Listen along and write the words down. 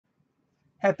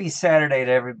Happy Saturday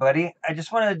to everybody. I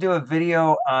just wanted to do a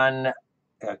video on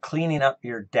cleaning up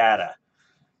your data.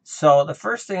 So the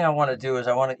first thing I want to do is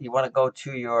you want to go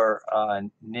to your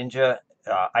Ninja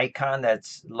icon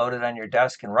that's loaded on your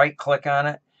desk and right click on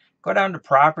it. Go down to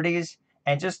properties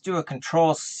and just do a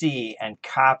Control C and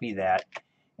copy that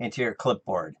into your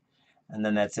clipboard. And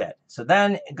then that's it. So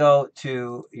then go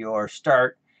to your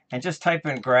start and just type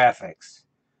in graphics.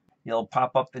 You'll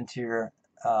pop up into your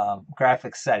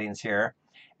graphics settings here.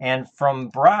 And from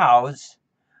browse,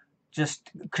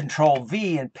 just Control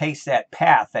V and paste that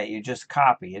path that you just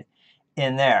copied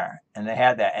in there. And they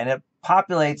had that. And it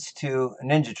populates to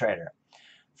NinjaTrader.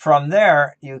 From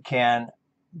there, you can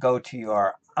go to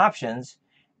your options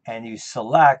and you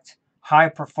select high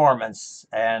performance.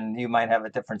 And you might have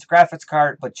a different graphics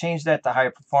card, but change that to high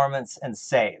performance and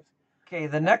save. Okay,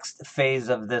 the next phase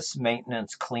of this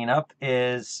maintenance cleanup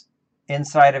is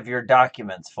inside of your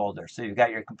documents folder. So you've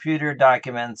got your computer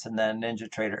documents and then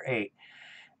NinjaTrader 8.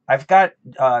 I've got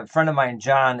a friend of mine,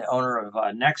 John, the owner of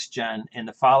Nexgen, in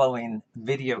the following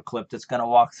video clip that's going to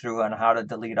walk through on how to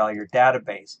delete all your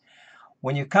database.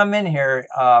 When you come in here,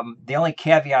 the only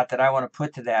caveat that I want to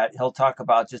put to that, he'll talk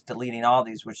about just deleting all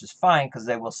these, which is fine because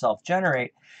they will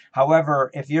self-generate.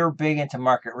 However, if you're big into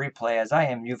market replay, as I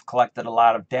am, you've collected a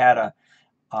lot of data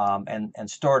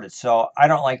and stored it. So I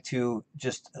don't like to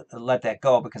just let that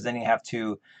go because then you have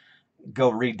to go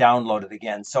re-download it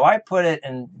again. So I put it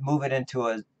and move it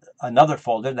into another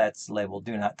folder that's labeled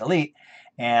Do Not Delete,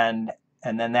 and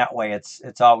then that way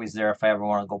it's always there if I ever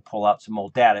want to go pull out some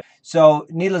old data. So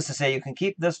needless to say, you can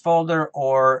keep this folder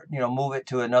or move it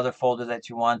to another folder that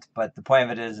you want. But the point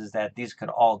of it is that these could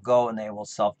all go and they will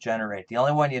self-generate. The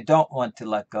only one you don't want to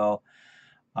let go.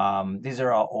 These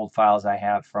are all old files I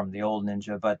have from the old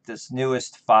Ninja, but this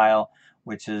newest file,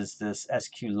 which is this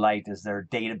SQLite, is their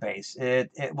database.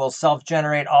 It will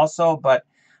self-generate also, but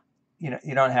you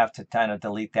don't have to kind of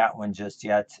delete that one just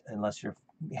yet unless you're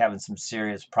having some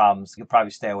serious problems. You'll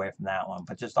probably stay away from that one.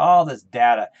 But just all this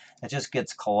data that just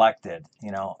gets collected,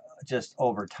 just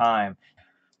over time.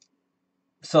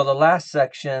 So the last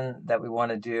section that we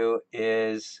want to do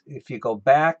is if you go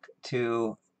back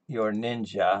to your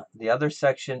Ninja, the other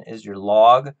section is your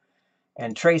log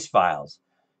and trace files.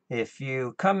 If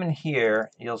you come in here,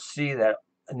 you'll see that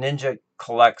Ninja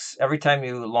collects, every time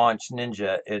you launch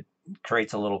Ninja, it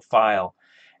creates a little file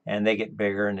and they get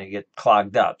bigger and they get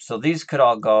clogged up. So these could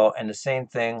all go, and the same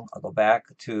thing, I'll go back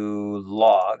to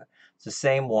log. It's the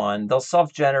same one. They'll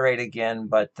self-generate again,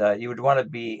 but you would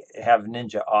want to have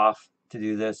Ninja off to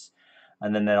do this,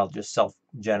 and then that'll just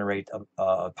self-generate,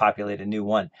 populate a new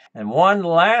one. And one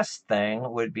last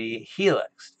thing would be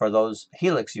Helix for those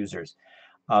Helix users.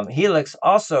 Helix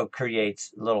also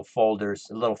creates little folders,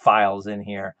 little files in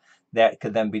here that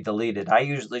could then be deleted. I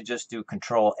usually just do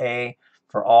Control A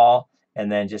for all, and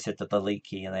then just hit the delete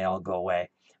key and they all go away.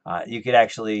 You could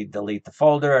actually delete the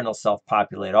folder and it'll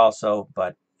self-populate also,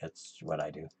 but it's what I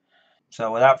do.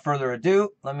 So without further ado,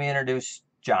 let me introduce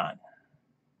John.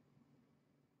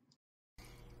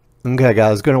 Okay,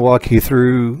 guys, going to walk you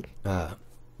through,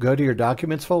 go to your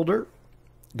documents folder,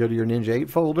 go to your Ninja 8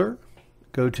 folder,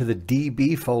 go to the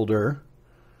DB folder,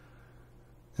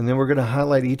 and then we're going to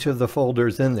highlight each of the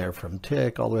folders in there from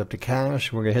tick all the way up to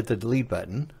cache. We're going to hit the delete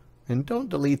button. And don't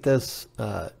delete this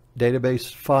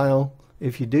database file.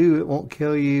 If you do, it won't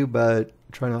kill you, but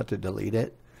try not to delete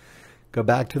it. Go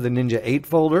back to the Ninja 8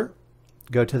 folder,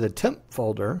 go to the temp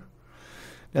folder.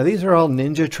 Now these are all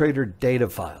NinjaTrader data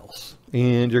files,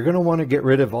 and you're going to want to get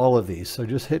rid of all of these. So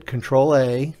just hit Control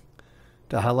A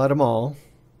to highlight them all,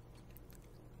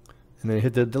 and then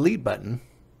hit the delete button,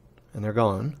 and they're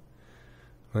gone.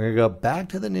 We're going to go back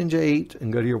to the Ninja 8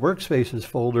 and go to your workspaces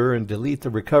folder and delete the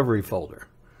recovery folder.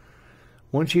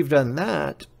 Once you've done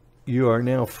that, you are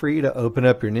now free to open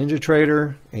up your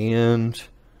NinjaTrader, and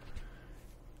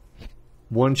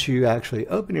once you actually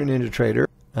open your NinjaTrader,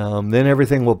 then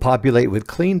everything will populate with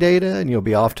clean data and you'll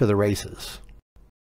be off to the races.